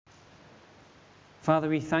Father,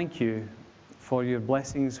 we thank you for your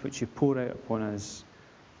blessings which you pour out upon us.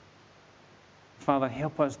 Father,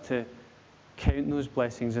 help us to count those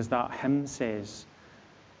blessings as that hymn says.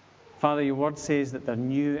 Father, your word says that they're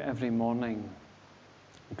new every morning.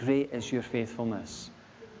 Great is your faithfulness.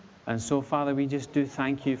 And so, Father, we just do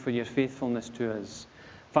thank you for your faithfulness to us.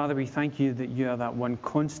 Father, we thank you that you are that one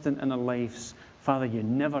constant in our lives. Father, you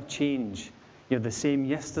never change. You're the same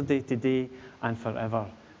yesterday, today, and forever.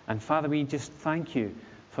 And Father, we just thank you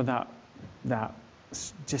for that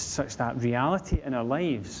reality in our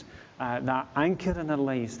lives, that anchor in our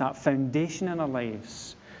lives, that foundation in our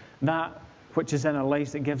lives, that which is in our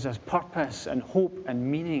lives that gives us purpose and hope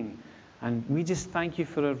and meaning. And we just thank you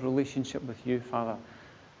for our relationship with you, Father.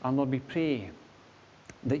 And Lord, we pray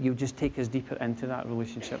that you'll just take us deeper into that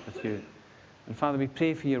relationship with you. And Father, we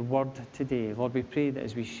pray for your word today. Lord, we pray that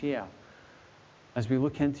as we share, as we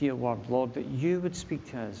look into your word, Lord, that you would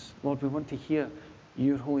speak to us. Lord, we want to hear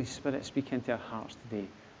your Holy Spirit speak into our hearts today.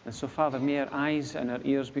 And so, Father, may our eyes and our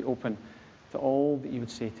ears be open to all that you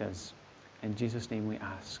would say to us. In Jesus' name we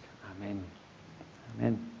ask. Amen.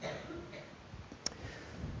 Amen.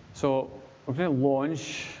 So, we're going to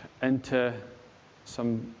launch into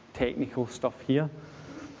some technical stuff here.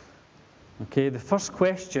 Okay, the first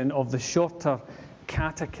question of the shorter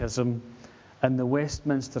catechism in the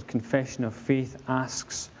Westminster Confession of Faith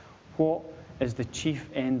asks, what is the chief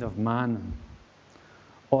end of man?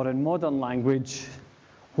 Or in modern language,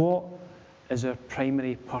 what is our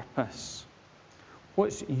primary purpose?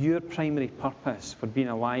 What's your primary purpose for being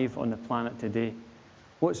alive on the planet today?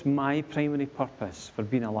 What's my primary purpose for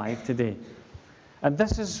being alive today? And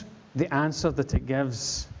this is the answer that it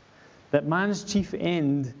gives, that man's chief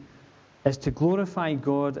end is to glorify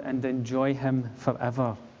God and enjoy him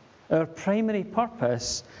forever. Our primary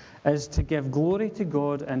purpose is to give glory to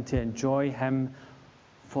God and to enjoy him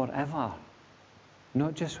forever.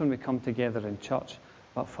 Not just when we come together in church,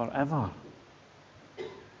 but forever.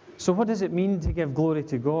 So what does it mean to give glory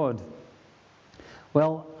to God?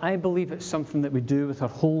 Well, I believe it's something that we do with our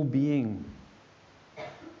whole being.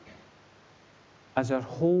 As our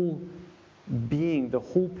whole being, the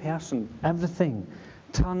whole person, everything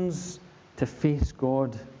turns to face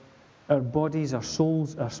God. Our bodies, our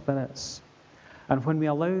souls, our spirits. And when we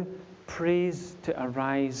allow praise to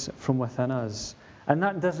arise from within us, and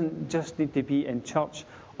that doesn't just need to be in church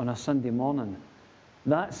on a Sunday morning.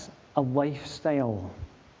 That's a lifestyle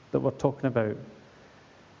that we're talking about.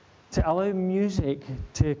 To allow music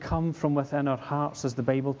to come from within our hearts, as the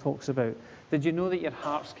Bible talks about. Did you know that your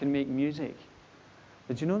hearts can make music?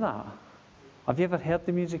 Did you know that? Have you ever heard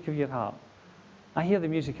the music of your heart? I hear the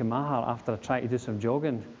music in my heart after I try to do some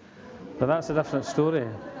jogging. But that's a different story.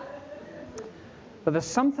 But there's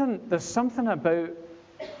something about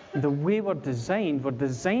the way we're designed. We're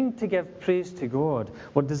designed to give praise to God.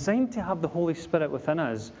 We're designed to have the Holy Spirit within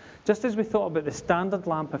us. Just as we thought about the standard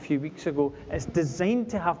lamp a few weeks ago, it's designed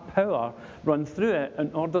to have power run through it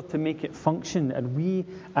in order to make it function. And we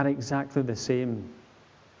are exactly the same.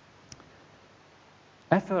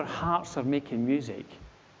 If our hearts are making music,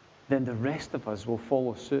 then the rest of us will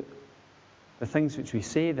follow suit. The things which we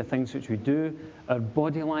say, the things which we do, our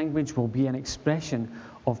body language will be an expression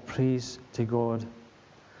of praise to God.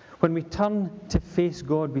 When we turn to face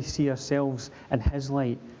God, we see ourselves in his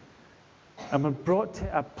light. And we're brought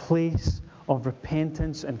to a place of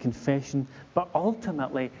repentance and confession, but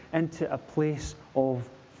ultimately into a place of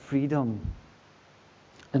freedom.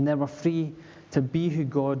 And then we're free to be who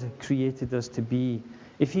God created us to be.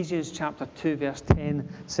 Ephesians chapter 2 verse 10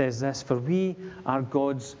 says this, for we are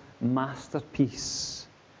God's masterpiece.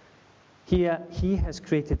 He has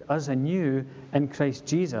created us anew in Christ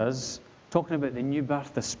Jesus, talking about the new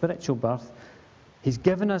birth, the spiritual birth. He's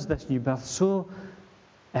given us this new birth so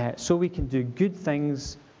we can do good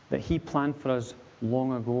things that he planned for us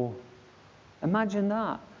long ago. Imagine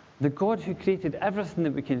that. The God who created everything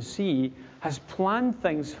that we can see has planned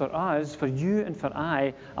things for us, for you and for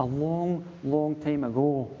I, a long, long time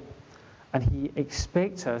ago. And he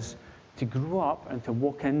expects us to grow up and to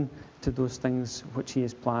walk into those things which he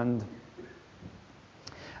has planned.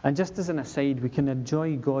 And just as an aside, we can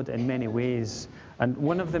enjoy God in many ways. And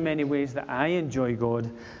one of the many ways that I enjoy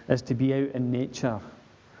God is to be out in nature.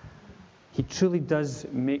 He truly does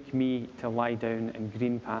make me to lie down in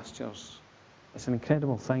green pastures. It's an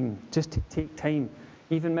incredible thing, just to take time,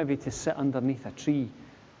 even maybe to sit underneath a tree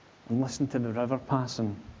and listen to the river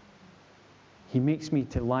passing. He makes me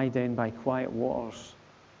to lie down by quiet waters.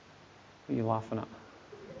 What are you laughing at?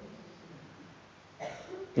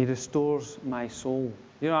 He restores my soul.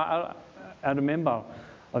 You know, I remember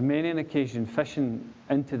on many an occasion fishing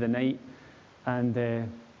into the night, and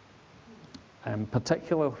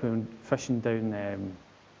particularly when fishing down,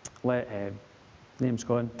 name's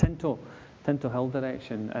gone, Tinto Hill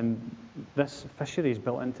direction, and this fishery is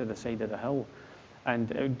built into the side of the hill,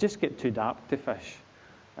 and it would just get too dark to fish.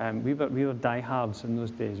 We were diehards in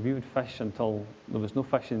those days. We would fish until there was no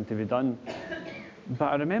fishing to be done.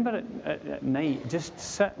 But I remember at night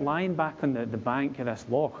just lying back on the bank of this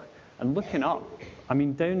loch and looking up. I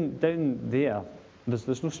mean, down there,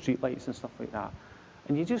 there's no street lights and stuff like that.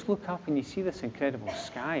 And you just look up and you see this incredible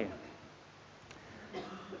sky.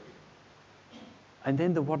 And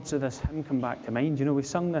then the words of this hymn come back to mind. You know, we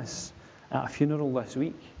sung this at a funeral this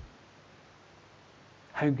week.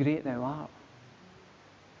 How great thou art.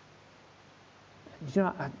 You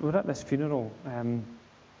know, we're at this funeral,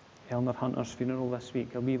 Eleanor Hunter's funeral this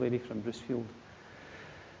week, a wee lady from Brucefield.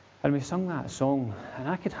 And we sung that song, and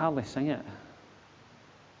I could hardly sing it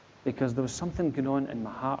because there was something going on in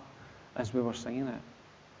my heart as we were singing it.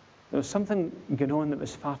 There was something going on that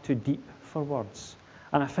was far too deep for words.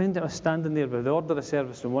 And I found that I was standing there with the order of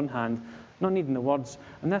service in one hand, not needing the words,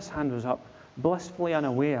 and this hand was up, blissfully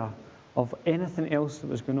unaware of anything else that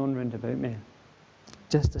was going on round about me.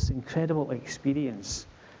 Just this incredible experience.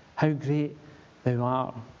 How great thou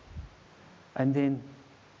art. And then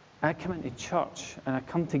I come into church and I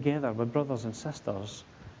come together with brothers and sisters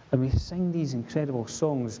and we sing these incredible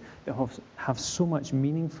songs that have so much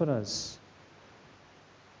meaning for us.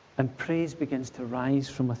 And praise begins to rise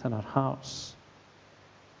from within our hearts.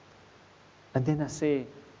 And then I say,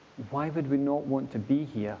 why would we not want to be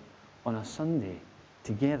here on a Sunday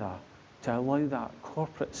together to allow that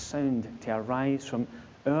corporate sound to arise from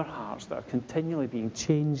our hearts that are continually being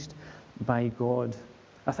changed by God?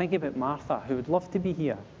 I think about Martha, who would love to be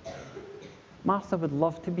here. Martha would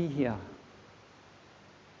love to be here.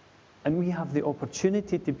 And we have the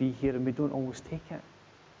opportunity to be here and we don't always take it.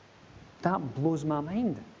 That blows my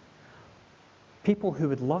mind. People who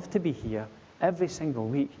would love to be here every single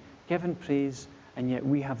week, giving praise, and yet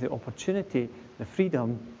we have the opportunity, the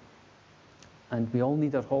freedom, and we all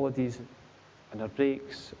need our holidays and our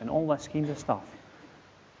breaks and all this kind of stuff.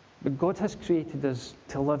 But God has created us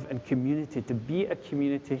to live in community, to be a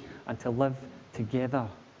community and to live together.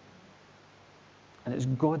 And it's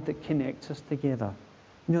God that connects us together.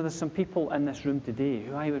 You know, there's some people in this room today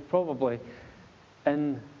who I would probably,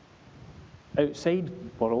 in outside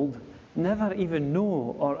world, never even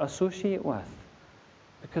know or associate with,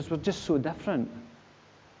 because we're just so different.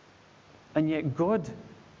 And yet God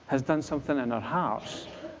has done something in our hearts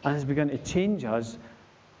and has begun to change us.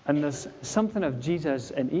 And there's something of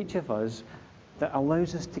Jesus in each of us that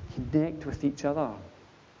allows us to connect with each other.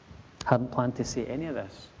 I hadn't planned to say any of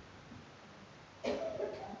this.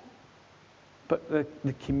 But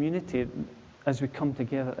the community, as we come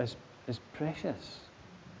together, is precious.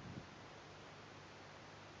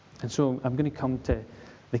 And so I'm going to come to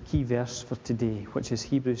the key verse for today, which is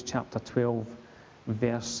Hebrews chapter 12,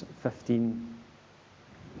 verse 15.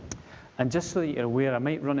 And just so that you're aware, I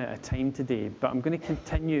might run out of time today, but I'm going to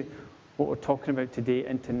continue what we're talking about today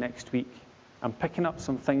into next week. I'm picking up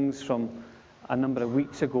some things from a number of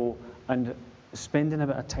weeks ago and spending a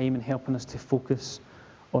bit of time in helping us to focus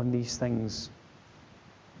on these things.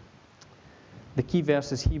 The key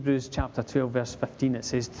verse is Hebrews chapter 12, verse 15. It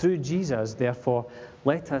says, "Through Jesus, therefore,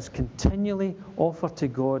 let us continually offer to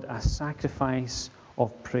God a sacrifice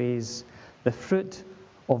of praise, the fruit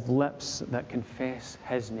of lips that confess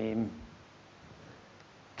his name."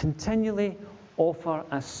 Continually offer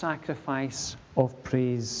a sacrifice of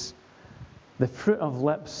praise, the fruit of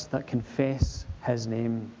lips that confess his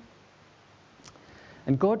name.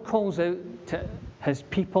 And God calls out to his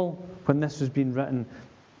people when this was being written,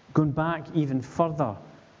 going back even further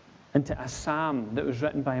into a psalm that was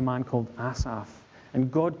written by a man called Asaph.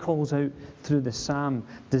 And God calls out through the psalm,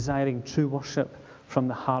 desiring true worship from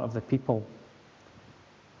the heart of the people.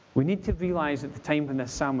 We need to realize at the time when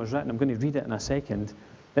this psalm was written, I'm going to read it in a second,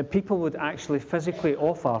 that people would actually physically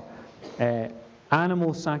offer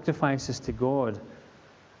animal sacrifices to God.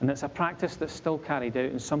 And it's a practice that's still carried out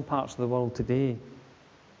in some parts of the world today.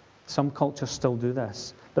 Some cultures still do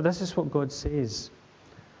this. But this is what God says.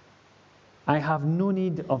 "I have no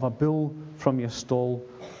need of a bull from your stall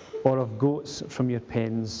or of goats from your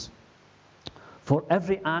pens. For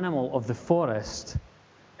every animal of the forest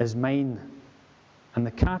is mine, and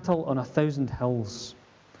the cattle on 1,000 hills.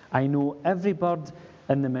 I know every bird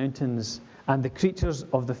in the mountains, and the creatures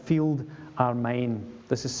of the field are mine."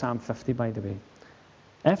 This is Psalm 50, by the way.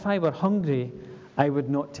 "If I were hungry, I would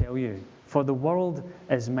not tell you, for the world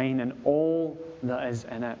is mine and all that is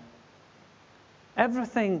in it."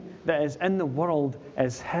 Everything that is in the world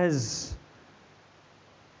is his.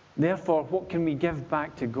 Therefore, what can we give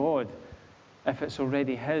back to God? if it's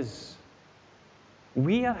already His?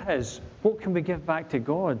 We are His. What can we give back to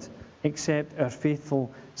God except our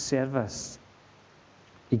faithful service?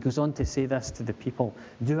 He goes on to say this to the people.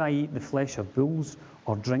 Do I eat the flesh of bulls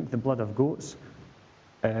or drink the blood of goats?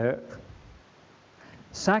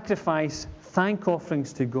 Sacrifice thank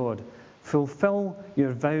offerings to God. Fulfill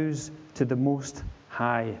your vows to the Most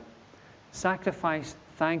High. Sacrifice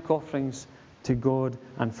thank offerings to God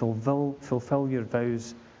and fulfill your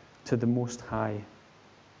vows to the Most High.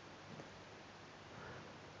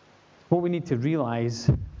 What we need to realize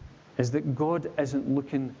is that God isn't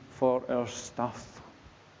looking for our stuff.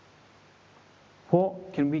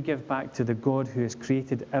 What can we give back to the God who has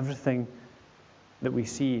created everything that we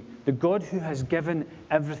see? The God who has given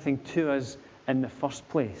everything to us in the first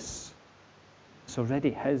place. It's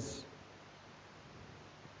already His.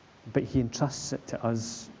 But He entrusts it to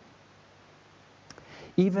us.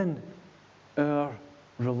 Even our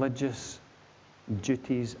religious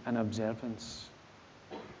duties and observance.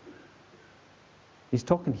 He's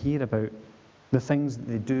talking here about the things that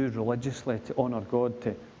they do religiously to honour God,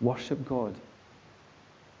 to worship God.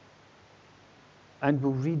 And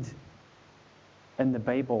we'll read in the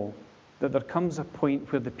Bible that there comes a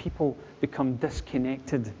point where the people become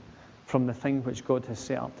disconnected from the thing which God has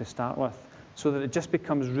set up to start with, so that it just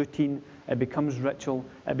becomes routine, it becomes ritual,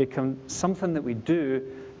 it becomes something that we do,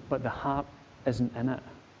 but the heart isn't in it.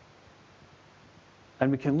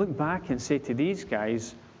 And we can look back and say to these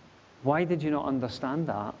guys, why did you not understand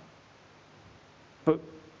that? But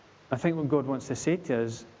I think what God wants to say to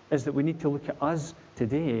us is that we need to look at us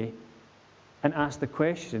today and ask the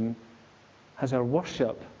question, has our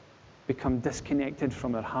worship become disconnected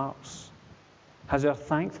from our hearts? Has our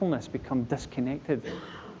thankfulness become disconnected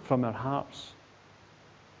from our hearts?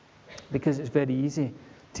 Because it's very easy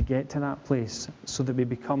to get to that place so that we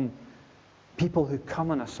become people who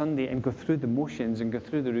come on a Sunday and go through the motions and go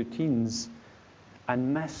through the routines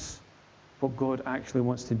and miss what God actually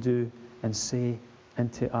wants to do and say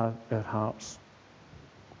into our hearts.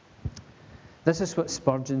 This is what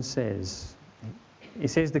Spurgeon says. He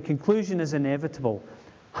says, the conclusion is inevitable.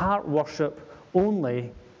 Heart worship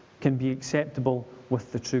only can be acceptable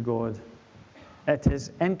with the true God. It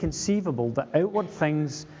is inconceivable that outward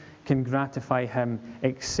things can gratify Him,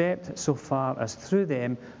 except so far as through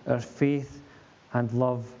them our faith and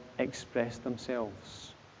love express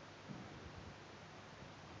themselves.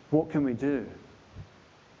 What can we do?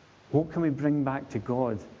 What can we bring back to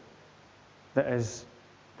God that is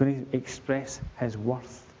going to express His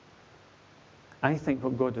worth? I think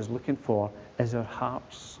what God is looking for is our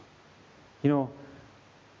hearts. You know,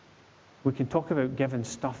 we can talk about giving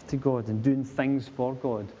stuff to God and doing things for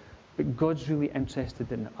God, but God's really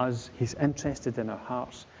interested in us. He's interested in our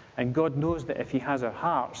hearts. And God knows that if He has our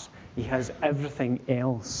hearts, He has everything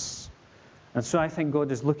else. And so I think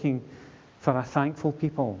God is looking for a thankful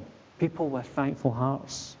people with thankful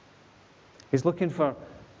hearts. He's looking for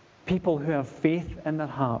people who have faith in their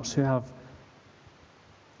hearts, who have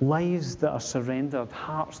lives that are surrendered,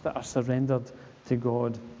 hearts that are surrendered to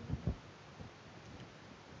God.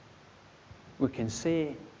 We can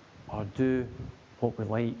say or do what we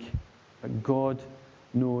like, but God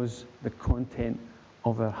knows the content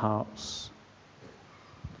of our hearts.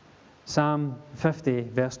 Psalm 50,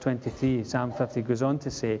 verse 23, Psalm 50 goes on to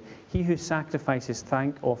say, He who sacrifices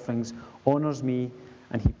thank offerings honours me,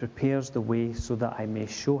 and He prepares the way so that I may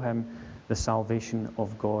show him the salvation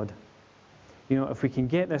of God. You know, if we can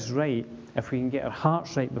get this right, if we can get our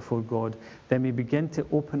hearts right before God, then we begin to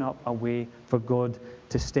open up a way for God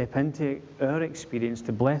to step into our experience,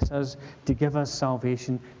 to bless us, to give us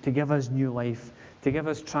salvation, to give us new life, to give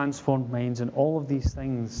us transformed minds, and all of these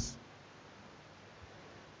things.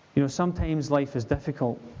 You know, sometimes life is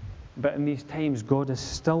difficult, but in these times, God is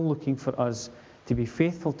still looking for us to be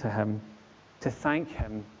faithful to Him, to thank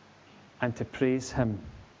Him, and to praise Him.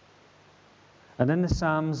 And in the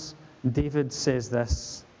Psalms, David says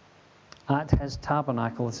this, at His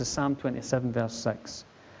tabernacle, this is Psalm 27, verse 6,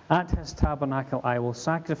 at His tabernacle I will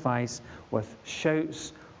sacrifice with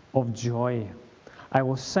shouts of joy. I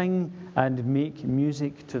will sing and make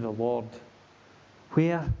music to the Lord.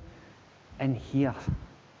 Where? In here.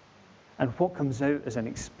 And what comes out is an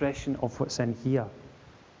expression of what's in here.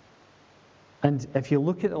 And if you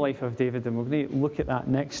look at the life of David, and we're going to look at that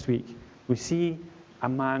next week, we see a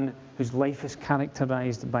man whose life is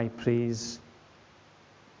characterized by praise.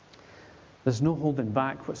 There's no holding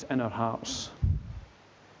back what's in our hearts.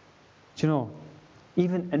 Do you know,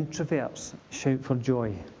 even introverts shout for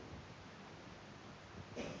joy.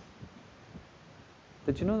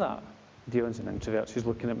 Did you know that? Dion's an introvert. She's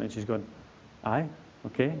looking at me and she's going, aye,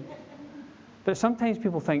 okay. But sometimes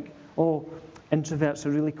people think, oh, introverts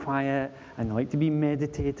are really quiet and they like to be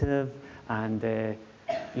meditative and,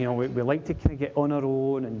 we like to kind of get on our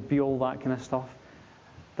own and be all that kind of stuff.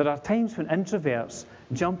 There are times when introverts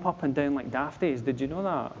jump up and down like dafties. Did you know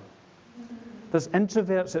that? There's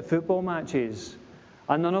introverts at football matches.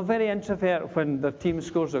 And they're not very introvert when their team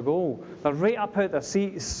scores a goal. They're right up out their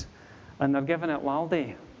seats and they're giving it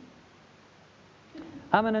laldy.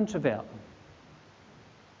 I'm an introvert.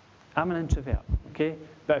 Okay?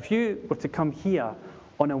 But if you were to come here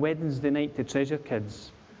on a Wednesday night to Treasure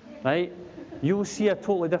Kids, right, you'll see a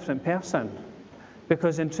totally different person.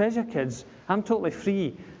 Because in Treasure Kids, I'm totally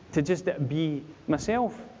free to just be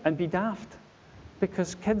myself and be daft.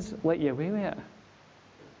 Because kids let you away with it.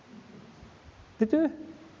 They do.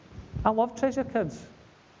 I love Treasure Kids.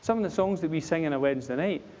 Some of the songs that we sing on a Wednesday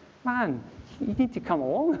night, man, you need to come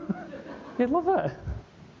along. You'd love it.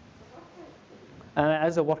 And it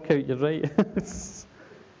is a workout, you're right.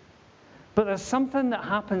 But there's something that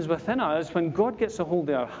happens within us when God gets a hold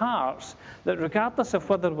of our hearts that regardless of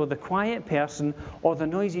whether we're the quiet person or the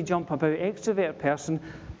noisy jump about extrovert person,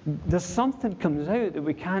 there's something comes out that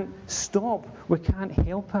we can't stop. We can't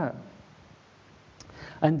help it.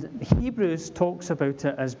 And Hebrews talks about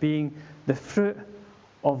it as being the fruit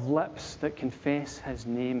of lips that confess his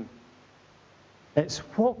name. It's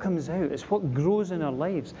what comes out. It's what grows in our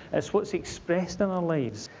lives. It's what's expressed in our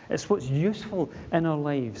lives. It's what's useful in our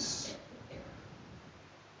lives.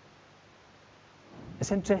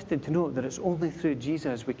 It's interesting to note that it's only through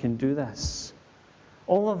Jesus we can do this.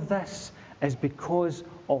 All of this is because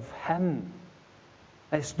of him.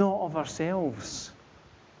 It's not of ourselves.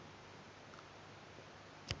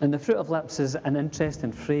 And the fruit of lips is an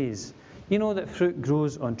interesting phrase. You know that fruit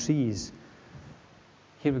grows on trees.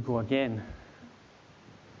 Here we go again.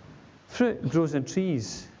 Fruit grows on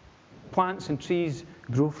trees. Plants and trees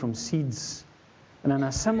grow from seeds. And in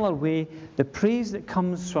a similar way, the praise that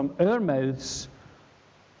comes from our mouths,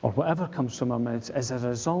 or whatever comes from our mouths, is a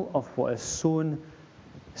result of what is sown,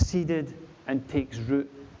 seeded, and takes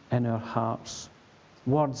root in our hearts.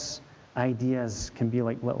 Words, ideas can be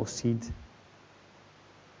like little seed.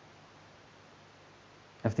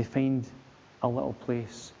 If they find a little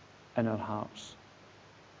place in our hearts.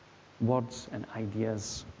 Words and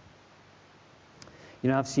ideas. You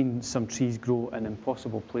know, I've seen some trees grow in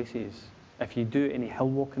impossible places. If you do any hill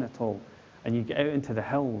walking at all, and you get out into the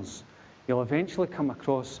hills, you'll eventually come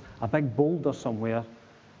across a big boulder somewhere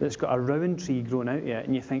that's got a rowan tree growing out of it,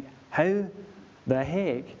 and you think, how the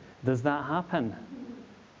heck does that happen?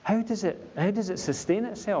 How does it sustain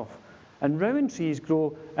itself? And rowan trees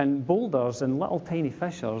grow in boulders and little tiny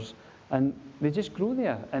fissures, and they just grow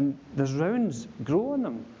there. And there's rowans grow on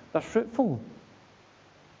them. They're fruitful.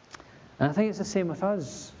 And I think it's the same with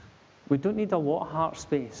us. We don't need a lot of heart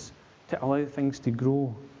space to allow things to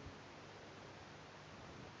grow.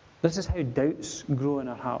 This is how doubts grow in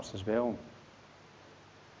our hearts as well.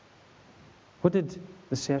 What did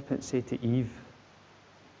the serpent say to Eve?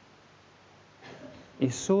 He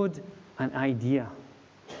sowed an idea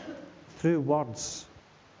through words.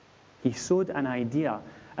 He sowed an idea,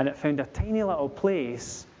 and it found a tiny little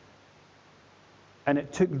place, and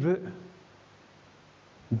it took root.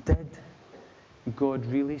 Did God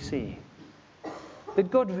really say?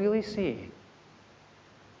 Did God really say?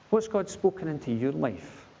 What's God spoken into your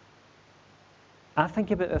life? I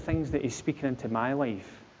think about the things that he's speaking into my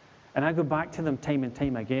life, and I go back to them time and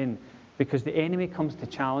time again, because the enemy comes to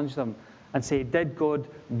challenge them and say, did God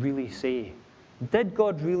really say? Did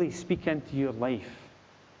God really speak into your life?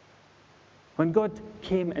 When God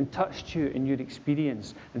came and touched you in your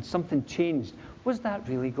experience and something changed, was that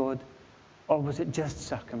really God? Or was it just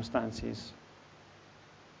circumstances?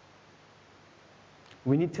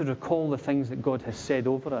 We need to recall the things that God has said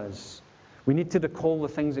over us. We need to recall the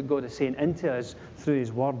things that God is saying into us through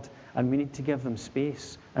his word, and we need to give them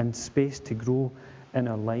space and space to grow in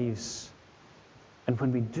our lives. And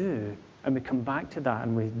when we do, and we come back to that,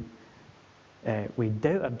 and we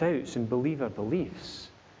doubt our doubts and believe our beliefs,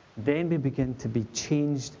 then we begin to be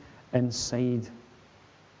changed inside.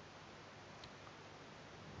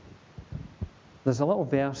 There's a little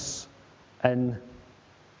verse in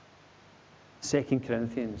 2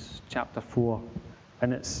 Corinthians chapter 4,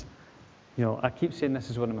 and it's, I keep saying this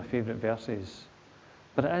is one of my favourite verses,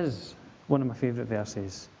 but it is one of my favourite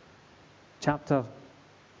verses. 2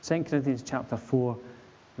 Corinthians chapter 4,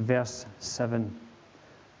 verse 7.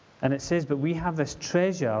 And it says, but we have this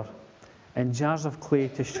treasure in jars of clay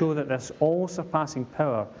to show that this all-surpassing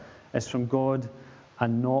power is from God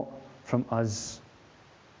and not from us.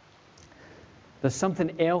 There's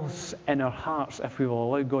something else in our hearts if we will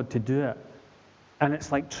allow God to do it. And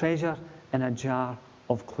it's like treasure in a jar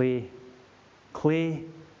of clay. Clay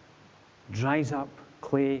dries up,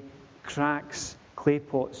 clay cracks, clay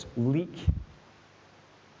pots leak.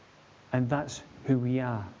 And that's who we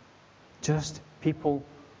are. Just people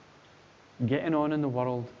getting on in the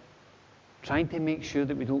world, trying to make sure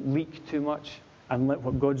that we don't leak too much and let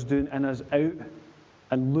what God's doing in us out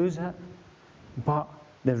and lose it. But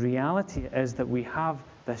the reality is that we have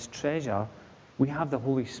this treasure, we have the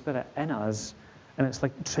Holy Spirit in us, and it's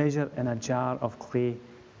like treasure in a jar of clay.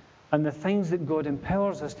 And the things that God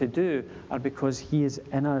empowers us to do are because He is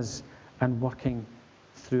in us and working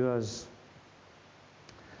through us.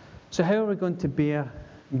 So how are we going to bear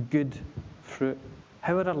good fruit?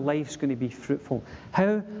 How are our lives going to be fruitful?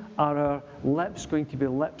 How are our lips going to be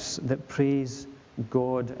lips that praise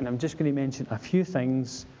God? And I'm just going to mention a few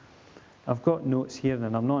things. I've got notes here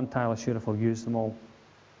and I'm not entirely sure if I'll use them all.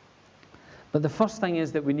 But the first thing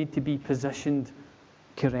is that we need to be positioned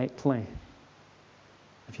correctly.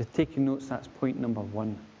 If you're taking notes, that's point number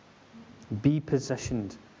 1. Be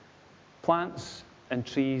positioned. Plants and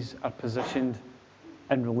trees are positioned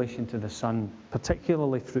in relation to the sun,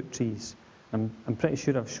 particularly fruit trees. I'm pretty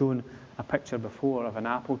sure I've shown a picture before of an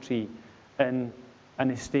apple tree in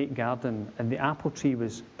an estate garden, and the apple tree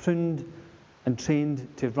was pruned and trained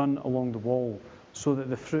to run along the wall so that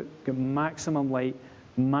the fruit got maximum light,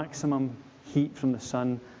 maximum heat from the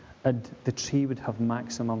sun, and the tree would have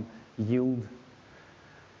maximum yield.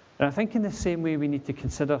 And I think in the same way we need to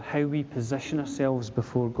consider how we position ourselves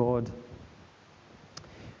before God.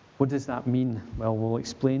 What does that mean? Well, we'll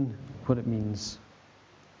explain what it means.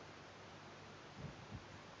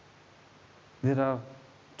 There are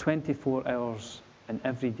 24 hours in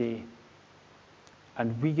every day,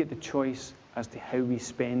 and we get the choice as to how we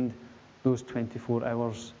spend those 24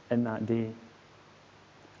 hours in that day.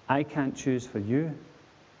 I can't choose for you,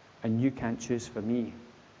 and you can't choose for me.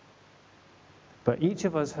 But each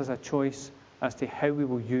of us has a choice as to how we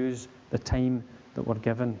will use the time that we're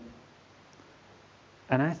given.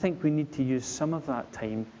 And I think we need to use some of that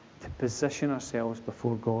time to position ourselves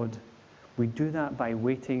before God. We do that by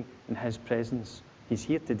waiting in His presence. He's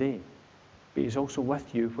here today, but He's also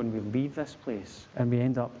with you when we leave this place and we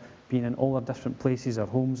end up being in all our different places, our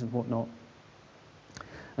homes and whatnot.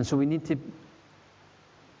 And so we need to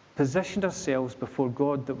position ourselves before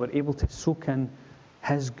God that we're able to soak in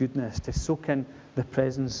His goodness, to soak in the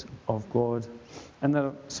presence of God. And there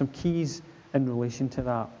are some keys in relation to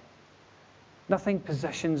that. Nothing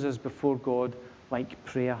positions us before God like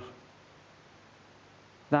prayer.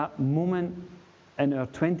 That moment in our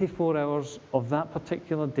 24 hours of that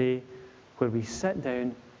particular day where we sit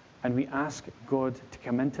down and we ask God to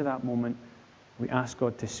come into that moment. We ask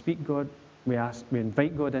God to speak God. We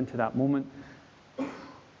invite God into that moment.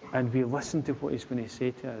 And we listen to what He's going to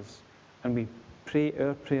say to us. And we pray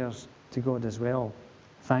our prayers to God as well.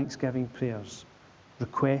 Thanksgiving prayers,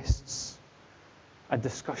 requests, a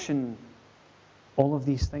discussion. All of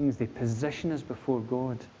these things, they position us before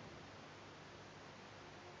God.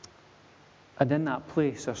 And in that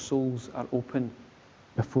place, our souls are open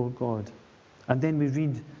before God. And then we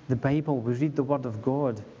read the Bible, we read the Word of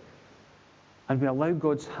God. And we allow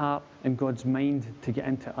God's heart and God's mind to get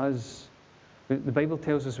into us. The Bible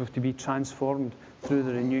tells us we have to be transformed through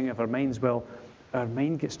the renewing of our minds. Well, our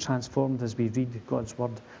mind gets transformed as we read God's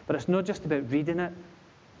Word. But it's not just about reading it.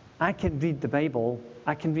 I can read the Bible,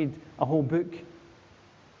 I can read a whole book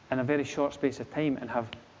in a very short space of time and have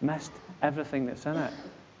missed everything that's in it.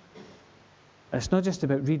 It's not just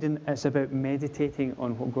about reading, it's about meditating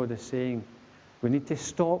on what God is saying. We need to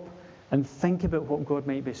stop and think about what God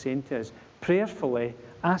might be saying to us, prayerfully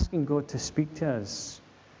asking God to speak to us.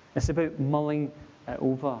 It's about mulling it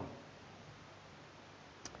over.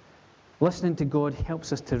 Listening to God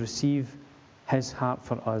helps us to receive His heart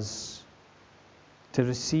for us. To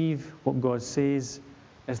receive what God says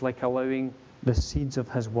is like allowing the seeds of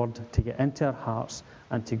His Word to get into our hearts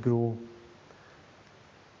and to grow.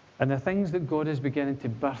 And the things that God is beginning to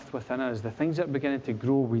birth within us, the things that are beginning to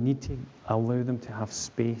grow, we need to allow them to have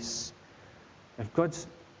space. If God's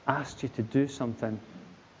asked you to do something,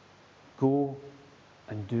 go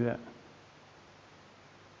and do it.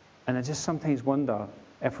 And I just sometimes wonder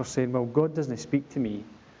if we're saying, well, God doesn't speak to me.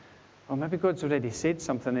 Well, maybe God's already said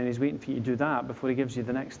something and He's waiting for you to do that before He gives you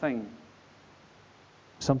the next thing.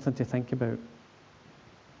 Something to think about.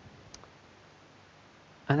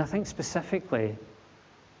 And I think specifically,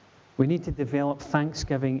 we need to develop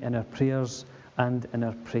thanksgiving in our prayers and in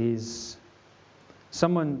our praise.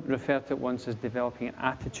 Someone referred to it once as developing an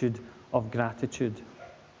attitude of gratitude.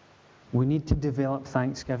 We need to develop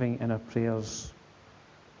thanksgiving in our prayers.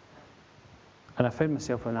 And I found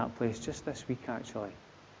myself in that place just this week, actually.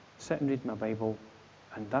 sit and read my Bible,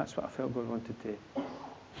 and that's what I felt God wanted to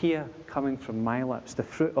hear coming from my lips. The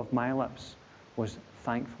fruit of my lips was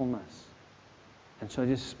thankfulness. And so I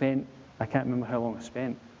just spent, I can't remember how long I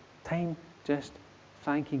spent, time just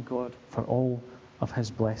thanking God for all of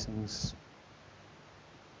his blessings.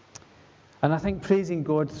 And I think praising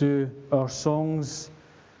God through our songs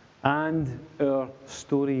and our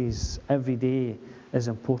stories every day is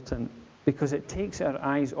important, because it takes our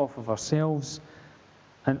eyes off of ourselves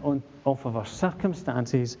and off of our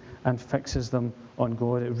circumstances and fixes them on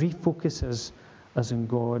God. It refocuses us on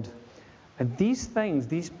God. And these things,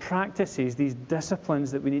 these practices, these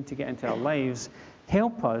disciplines that we need to get into our lives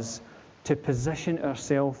help us to position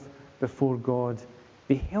ourselves before God.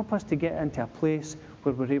 They help us to get into a place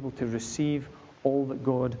where we're able to receive all that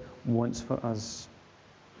God wants for us.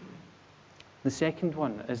 The second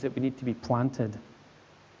one is that we need to be planted.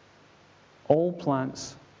 All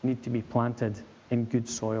plants need to be planted in good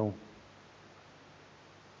soil.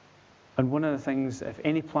 And one of the things, if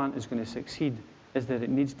any plant is going to succeed, is that it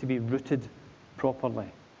needs to be rooted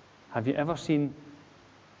properly. Have you ever seen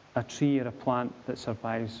a tree or a plant that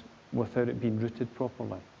survives without it being rooted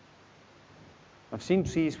properly? I've seen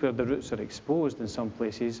trees where the roots are exposed in some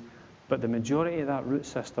places, but the majority of that root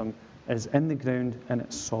system is in the ground and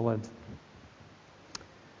it's solid.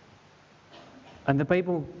 And the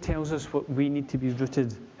Bible tells us what we need to be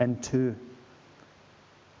rooted into.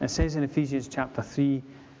 It says in Ephesians chapter 3,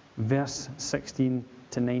 verse 16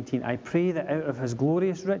 to 19, I pray that out of his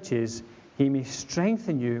glorious riches he may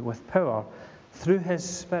strengthen you with power through his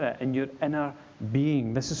Spirit in your inner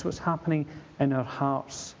being. This is what's happening in our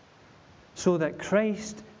hearts. So that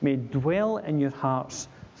Christ may dwell in your hearts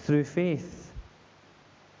through faith.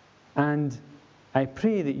 And I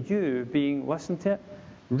pray that you, being, listen to it,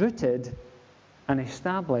 rooted and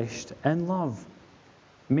established in love,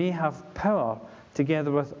 may have power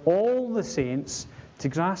together with all the saints to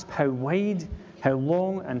grasp how wide, how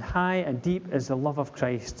long and high and deep is the love of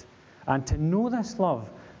Christ, and to know this love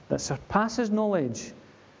that surpasses knowledge,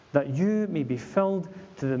 that you may be filled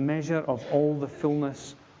to the measure of all the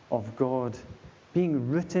fullness of God. Being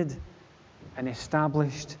rooted and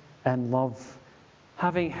established in love,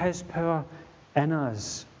 having his power in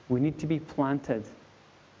us. We need to be planted.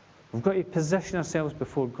 We've got to position ourselves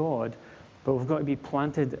before God, but we've got to be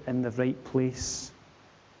planted in the right place.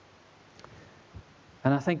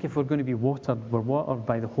 And I think if we're going to be watered, we're watered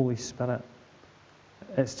by the Holy Spirit.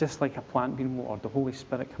 It's just like a plant being watered, the Holy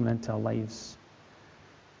Spirit coming into our lives.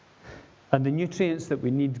 And the nutrients that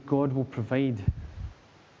we need, God will provide.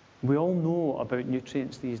 We all know about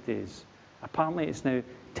nutrients these days. Apparently it's now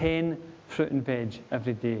 10 fruit and veg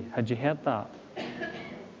every day. Had you heard that?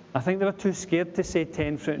 I think they were too scared to say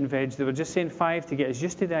 10 fruit and veg. They were just saying 5 to get us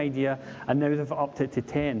used to the idea, and now they've upped it to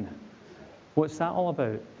 10. What's that all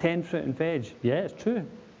about? 10 fruit and veg. Yeah, it's true.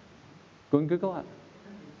 Go and Google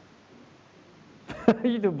it.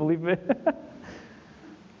 You don't believe me?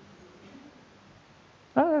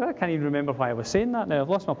 I can't even remember why I was saying that now. I've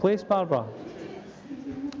lost my place, Barbara.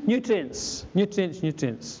 Nutrients.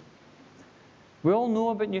 We all know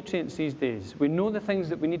about nutrients these days. We know the things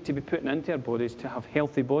that we need to be putting into our bodies to have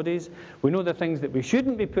healthy bodies. We know the things that we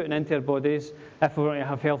shouldn't be putting into our bodies if we want to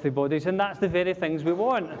have healthy bodies, and that's the very things we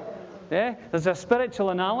want. Yeah? There's a spiritual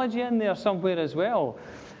analogy in there somewhere as well.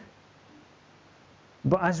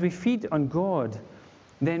 But as we feed on God,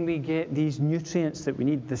 then we get these nutrients that we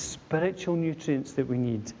need, the spiritual nutrients that we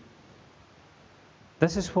need.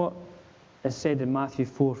 This is what is said in Matthew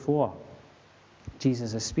 4:4.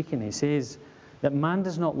 Jesus is speaking. He says that man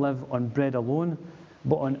does not live on bread alone,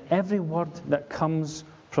 but on every word that comes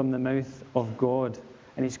from the mouth of God.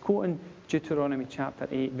 And he's quoting Deuteronomy chapter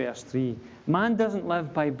 8, verse 3. Man doesn't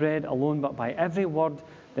live by bread alone, but by every word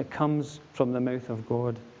that comes from the mouth of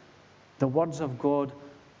God. The words of God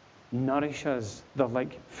nourish us. They're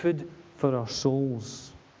like food for our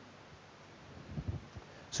souls.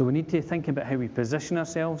 So we need to think about how we position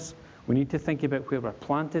ourselves. We need to think about where we're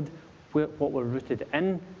planted, what we're rooted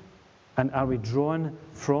in, and are we drawn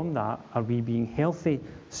from that? Are we being healthy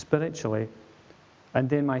spiritually? And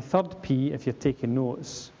then my third P, if you're taking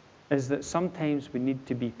notes, is that sometimes we need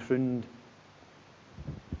to be pruned.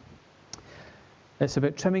 It's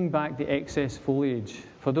about trimming back the excess foliage.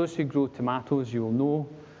 For those who grow tomatoes, you will know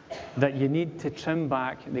that you need to trim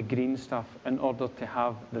back the green stuff in order to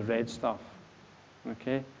have the red stuff.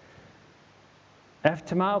 Okay? If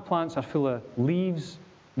tomato plants are full of leaves,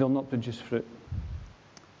 they'll not produce fruit.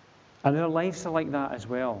 And our lives are like that as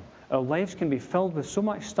well. Our lives can be filled with so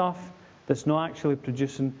much stuff that's not actually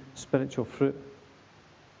producing spiritual fruit.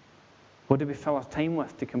 What do we fill our time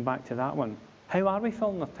with, to come back to that one? How are we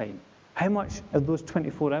filling our time? How much of those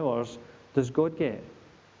 24 hours does God get?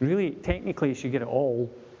 Really, technically, you should get it all.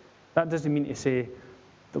 That doesn't mean to say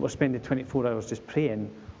that we're spending 24 hours just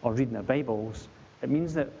praying or reading our Bibles. It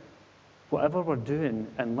means that whatever we're doing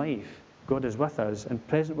in life, God is with us and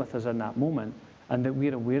present with us in that moment, and that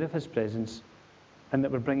we're aware of his presence, and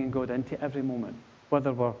that we're bringing God into every moment.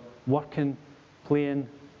 Whether we're working, playing,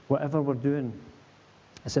 whatever we're doing,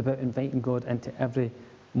 it's about inviting God into every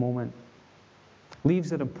moment.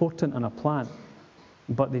 Leaves are important in a plant,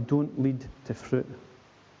 but they don't lead to fruit.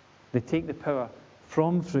 They take the power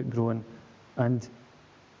from fruit growing and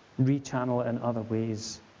rechannel it in other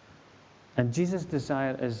ways. And Jesus'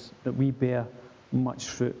 desire is that we bear much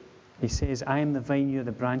fruit. He says, I am the vine, you are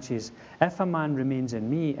the branches. If a man remains in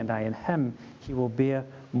me and I in him, he will bear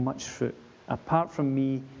much fruit. Apart from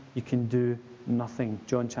me, you can do nothing.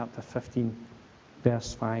 John chapter 15,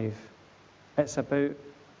 verse 5. It's about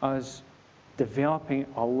us developing,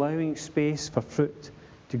 allowing space for fruit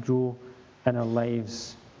to grow in our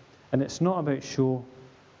lives. And it's not about show.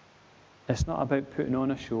 It's not about putting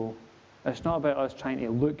on a show. It's not about us trying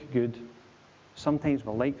to look good. Sometimes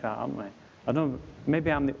we're like that, aren't we? I don't know,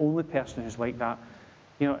 maybe I'm the only person who's like that.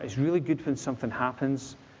 You know, it's really good when something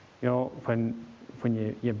happens, you know, when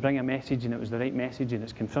you bring a message and it was the right message and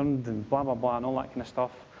it's confirmed and blah, blah, blah and all that kind of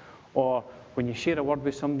stuff. Or when you share a word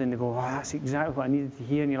with somebody and they go, oh, that's exactly what I needed to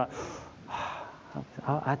hear. And you're like,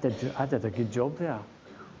 oh, I did a good job there.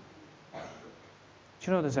 Do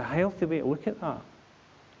you know, there's a healthy way to look at that.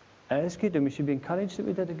 It is good and we should be encouraged that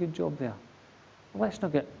we did a good job there. But let's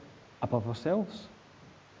not get above ourselves.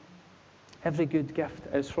 Every good gift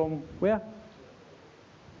is from where?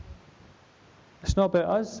 It's not about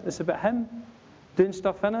us, it's about him doing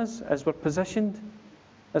stuff in us as we're positioned,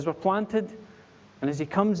 as we're planted, and as he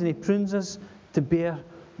comes and he prunes us to bear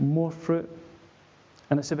more fruit.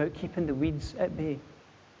 And it's about keeping the weeds at bay.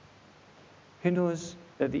 Who knows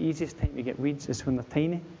that the easiest time to get weeds is when they're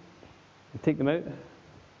tiny and take them out?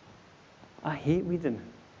 I hate weeding.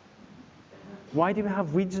 Why do we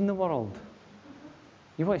have weeds in the world?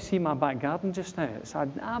 You want to see my back garden just now? It's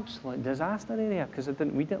an absolute disaster area because I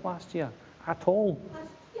didn't weed it last year at all.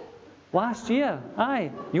 Last year?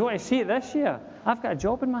 Aye. You want to see it this year? I've got a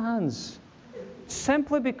job in my hands.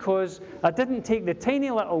 Simply because I didn't take the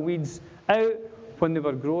tiny little weeds out when they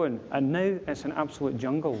were growing, and now it's an absolute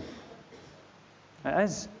jungle. It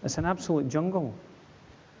is. It's an absolute jungle.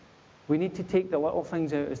 We need to take the little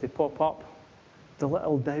things out as they pop up, the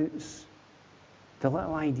little doubts, the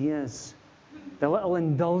little ideas, the little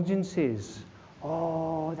indulgences.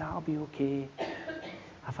 Oh, that'll be okay.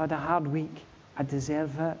 I've had a hard week. I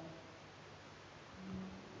deserve it.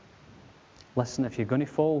 Listen, if you're going to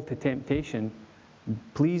fall to temptation,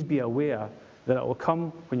 please be aware that it will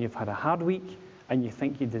come when you've had a hard week and you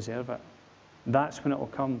think you deserve it. That's when it will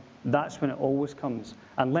come. That's when it always comes.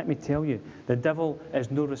 And let me tell you, the devil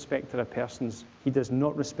is no respecter of persons. He does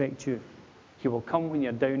not respect you. He will come when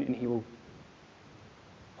you're down and he will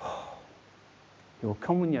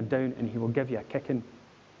come when you're down and he will give you a kicking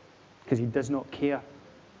because he does not care.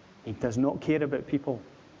 He does not care about people.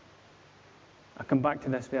 I come back to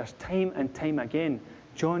this verse time and time again.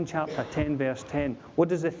 John chapter 10, verse 10. What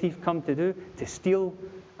does the thief come to do? To steal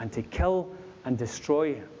and to kill and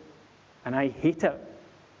destroy. And I hate it.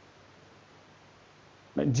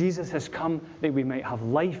 But Jesus has come that we might have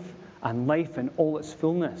life and life in all its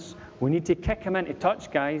fullness. We need to kick him into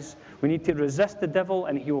touch, guys. We need to resist the devil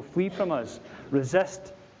and he will flee from us.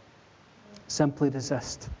 Resist. Simply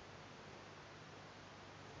resist.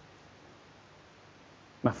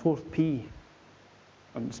 My fourth P,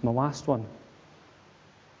 and it's my last one,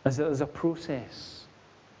 is that there's a process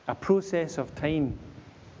of time.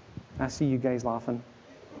 I see you guys laughing.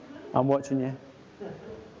 I'm watching you.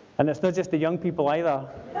 And it's not just the young people either.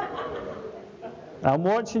 I'm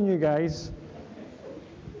watching you guys.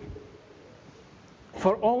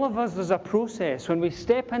 For all of us, there's a process. When we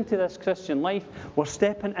step into this Christian life, we're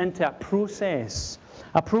stepping into a process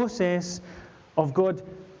of God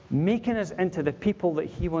making us into the people that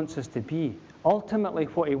he wants us to be. Ultimately,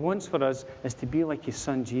 what he wants for us is to be like his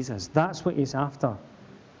son Jesus. That's what he's after.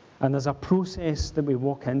 And there's a process that we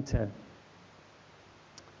walk into.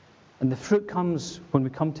 And the fruit comes when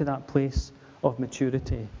we come to that place of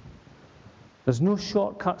maturity. There's no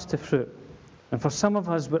shortcuts to fruit. And for some of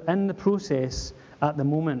us, we're in the process at the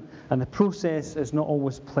moment. And the process is not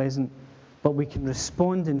always pleasant. But we can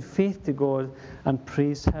respond in faith to God and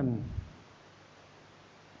praise him.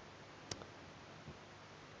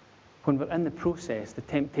 When we're in the process, the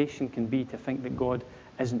temptation can be to think that God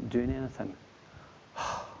isn't doing anything.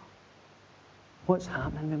 What's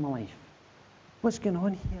happening in my life? What's going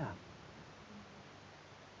on here?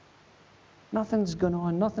 Nothing's going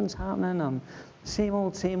on, nothing's happening, I'm same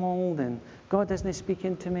old, and God isn't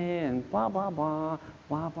speaking to me, and blah, blah, blah,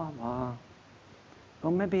 blah, blah, blah.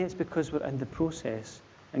 Well, maybe it's because we're in the process,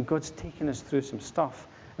 and God's taking us through some stuff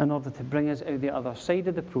in order to bring us out the other side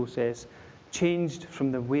of the process, changed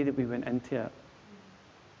from the way that we went into it.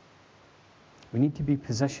 We need to be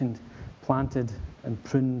positioned, planted, and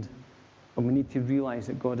pruned, and we need to realize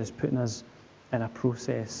that God is putting us in a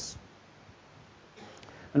process.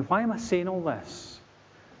 And why am I saying all this?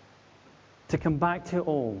 To come back to it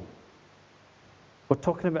all. We're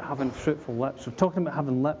talking about having fruitful lips. We're talking about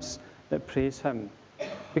having lips that praise Him.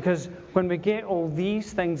 Because when we get all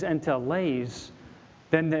these things into our lives,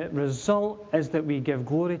 then the result is that we give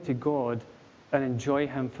glory to God and enjoy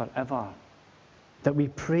Him forever. That we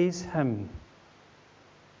praise Him.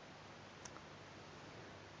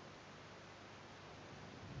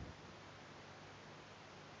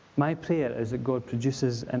 My prayer is that God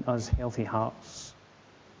produces in us healthy hearts.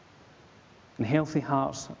 And healthy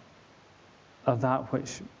hearts are that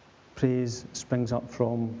which praise springs up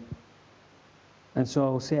from. And so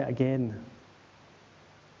I'll say it again.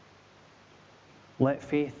 Let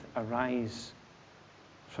faith arise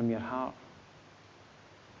from your heart.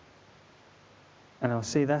 And I'll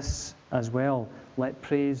say this as well. Let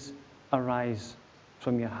praise arise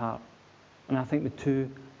from your heart. And I think the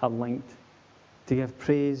two are linked. To give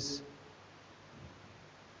praise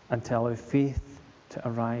and to allow faith to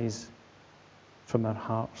arise from our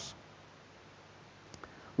hearts.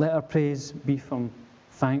 Let our praise be from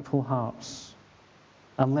thankful hearts,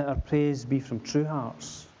 and let our praise be from true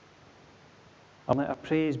hearts, and let our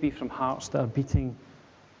praise be from hearts that are beating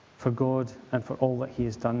for God and for all that He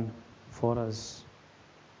has done for us.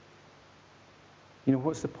 You know,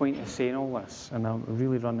 what's the point of saying all this? And I'm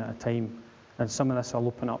really running out of time, and some of this I'll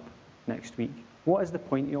open up next week. What is the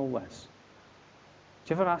point of all this?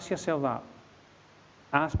 Do you ever ask yourself that?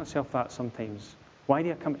 I ask myself that sometimes. Why do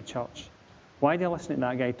I come to church? Why do I listen to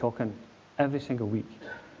that guy talking every single week?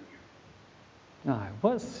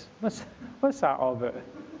 What's that all about?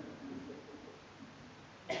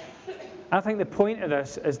 I think the point of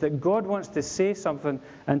this is that God wants to say something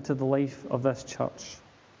into the life of this church.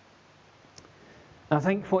 I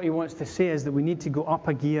think what He wants to say is that we need to go up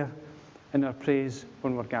a gear in our praise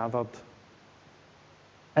when we're gathered.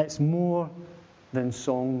 It's more than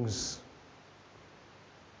songs.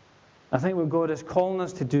 I think what God is calling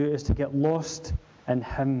us to do is to get lost in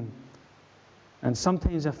Him. And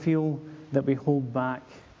sometimes I feel that we hold back.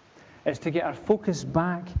 It's to get our focus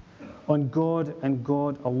back on God and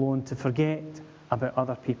God alone, to forget about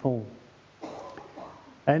other people.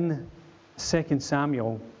 In 2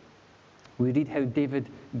 Samuel, we read how David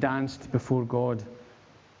danced before God.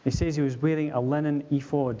 He says he was wearing a linen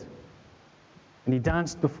ephod. And he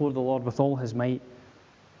danced before the Lord with all his might,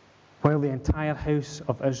 while the entire house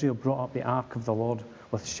of Israel brought up the ark of the Lord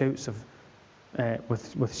with shouts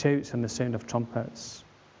and the sound of trumpets.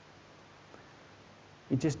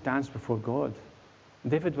 He just danced before God.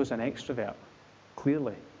 David was an extrovert.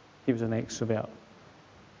 Clearly, he was an extrovert.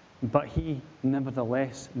 But he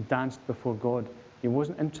nevertheless danced before God. He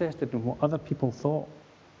wasn't interested in what other people thought.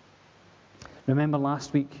 Remember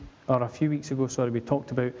last week, or a few weeks ago, we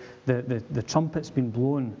talked about the trumpet's been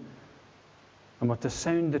blown. And we're to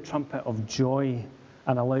sound the trumpet of joy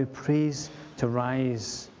and allow praise to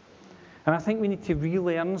rise. And I think we need to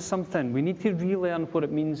relearn something. We need to relearn what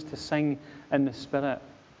it means to sing in the Spirit.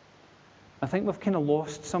 I think we've kind of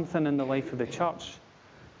lost something in the life of the church.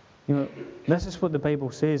 You know, this is what the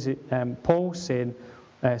Bible says. Paul said,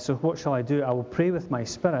 so what shall I do? I will pray with my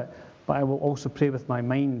spirit, but I will also pray with my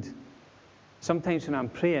mind. Sometimes when I'm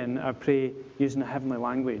praying, I pray using a heavenly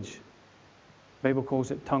language. The Bible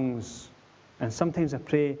calls it tongues. And sometimes I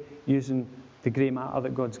pray using the grey matter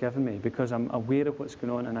that God's given me, because I'm aware of what's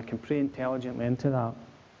going on and I can pray intelligently into that.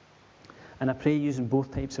 And I pray using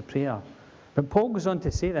both types of prayer. But Paul goes on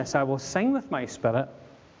to say this: I will sing with my spirit,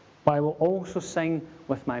 but I will also sing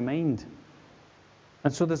with my mind.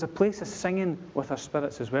 And so there's a place of singing with our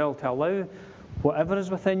spirits as well, to allow whatever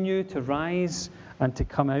is within you to rise and to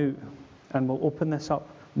come out. And we'll open this up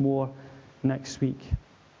more next week.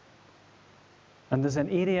 And there's an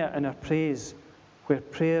area in our praise where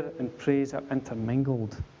prayer and praise are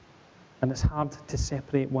intermingled. And it's hard to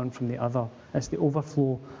separate one from the other. It's the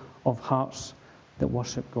overflow of hearts that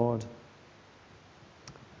worship God.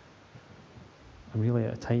 I'm really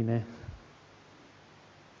out of time, eh?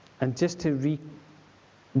 And just to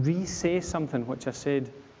re-say something which I said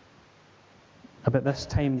about this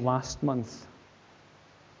time last month.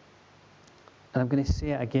 And I'm going to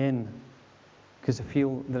say it again because I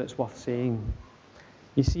feel that it's worth saying.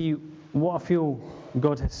 You see, what I feel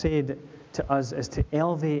God has said to us is to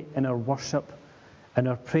elevate in our worship and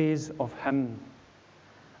our praise of Him.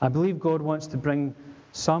 I believe God wants to bring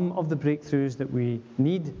some of the breakthroughs that we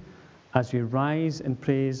need as we rise in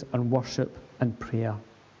praise and worship and prayer.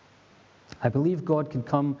 I believe God can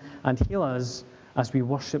come and heal us as we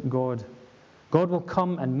worship God. God will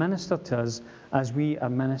come and minister to us as we are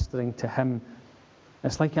ministering to Him.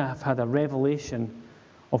 It's like I've had a revelation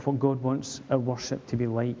of what God wants our worship to be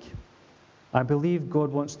like. I believe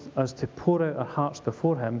God wants us to pour out our hearts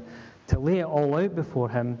before Him, to lay it all out before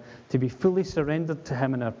Him, to be fully surrendered to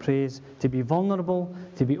Him in our praise, to be vulnerable,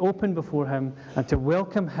 to be open before Him, and to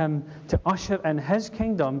welcome Him, to usher in His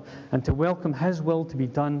kingdom, and to welcome His will to be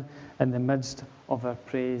done in the midst of our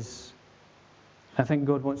praise. I think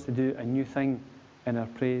God wants to do a new thing in our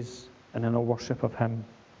praise and in our worship of Him.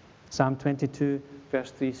 Psalm 22,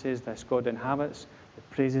 verse 3 says this: God inhabits the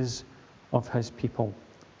praises of His people.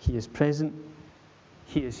 He is present,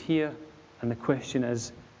 He is here, and the question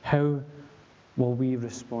is, how will we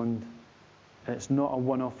respond? And it's not a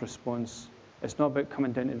one-off response. It's not about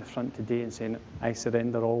coming down to the front today and saying, I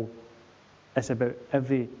surrender all. It's about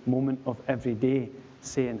every moment of every day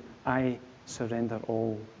saying, I surrender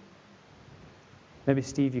all. Maybe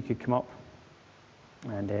Steve, you could come up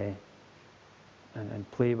and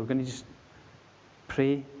play. We're going to just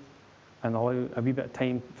pray and allow a wee bit of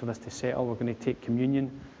time for this to settle. We're going to take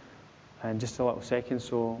communion in just a little second.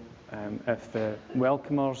 So if the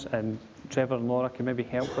welcomers and Trevor and Laura can maybe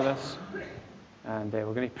help with us. And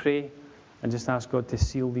we're going to pray and just ask God to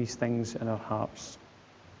seal these things in our hearts.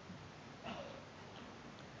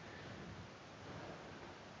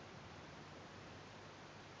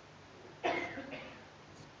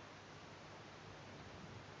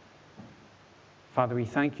 Father, we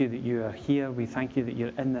thank you that you are here. We thank you that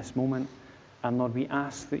you're in this moment. And Lord, we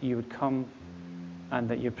ask that you would come and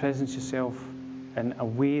that you presence yourself in a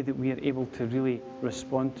way that we are able to really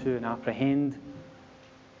respond to and apprehend.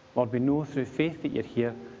 Lord, we know through faith that you're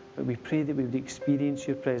here, but we pray that we would experience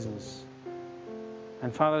your presence.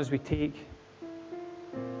 And Father, as we take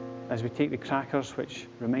the crackers which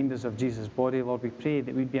remind us of Jesus' body, Lord, we pray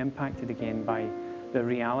that we'd be impacted again by the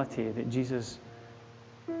reality that Jesus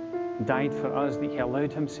died for us, that he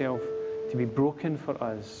allowed himself to be broken for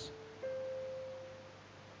us.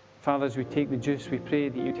 Father, as we take the juice, we pray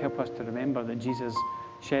that you'd help us to remember that Jesus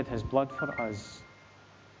shed his blood for us,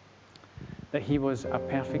 that he was a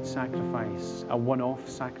perfect sacrifice, a one-off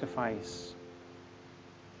sacrifice,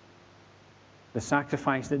 the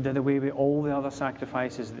sacrifice that did away with all the other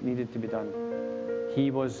sacrifices that needed to be done. He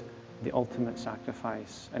was the ultimate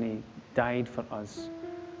sacrifice, and he died for us.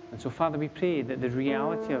 And so, Father, we pray that the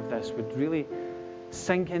reality of this would really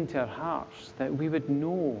sink into our hearts, that we would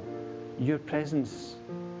know your presence.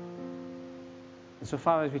 And so,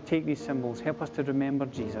 Father, as we take these symbols, help us to remember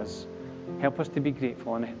Jesus. Help us to be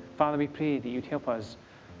grateful. And Father, we pray that you'd help us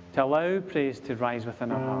to allow praise to rise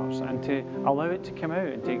within our hearts and to allow it to come out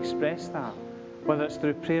and to express that, whether it's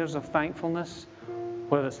through prayers of thankfulness,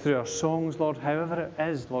 whether it's through our songs, Lord, however it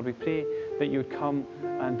is, Lord, we pray that you would come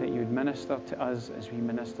and that you would minister to us as we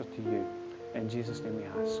minister to you. In Jesus' name we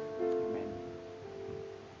ask. Amen.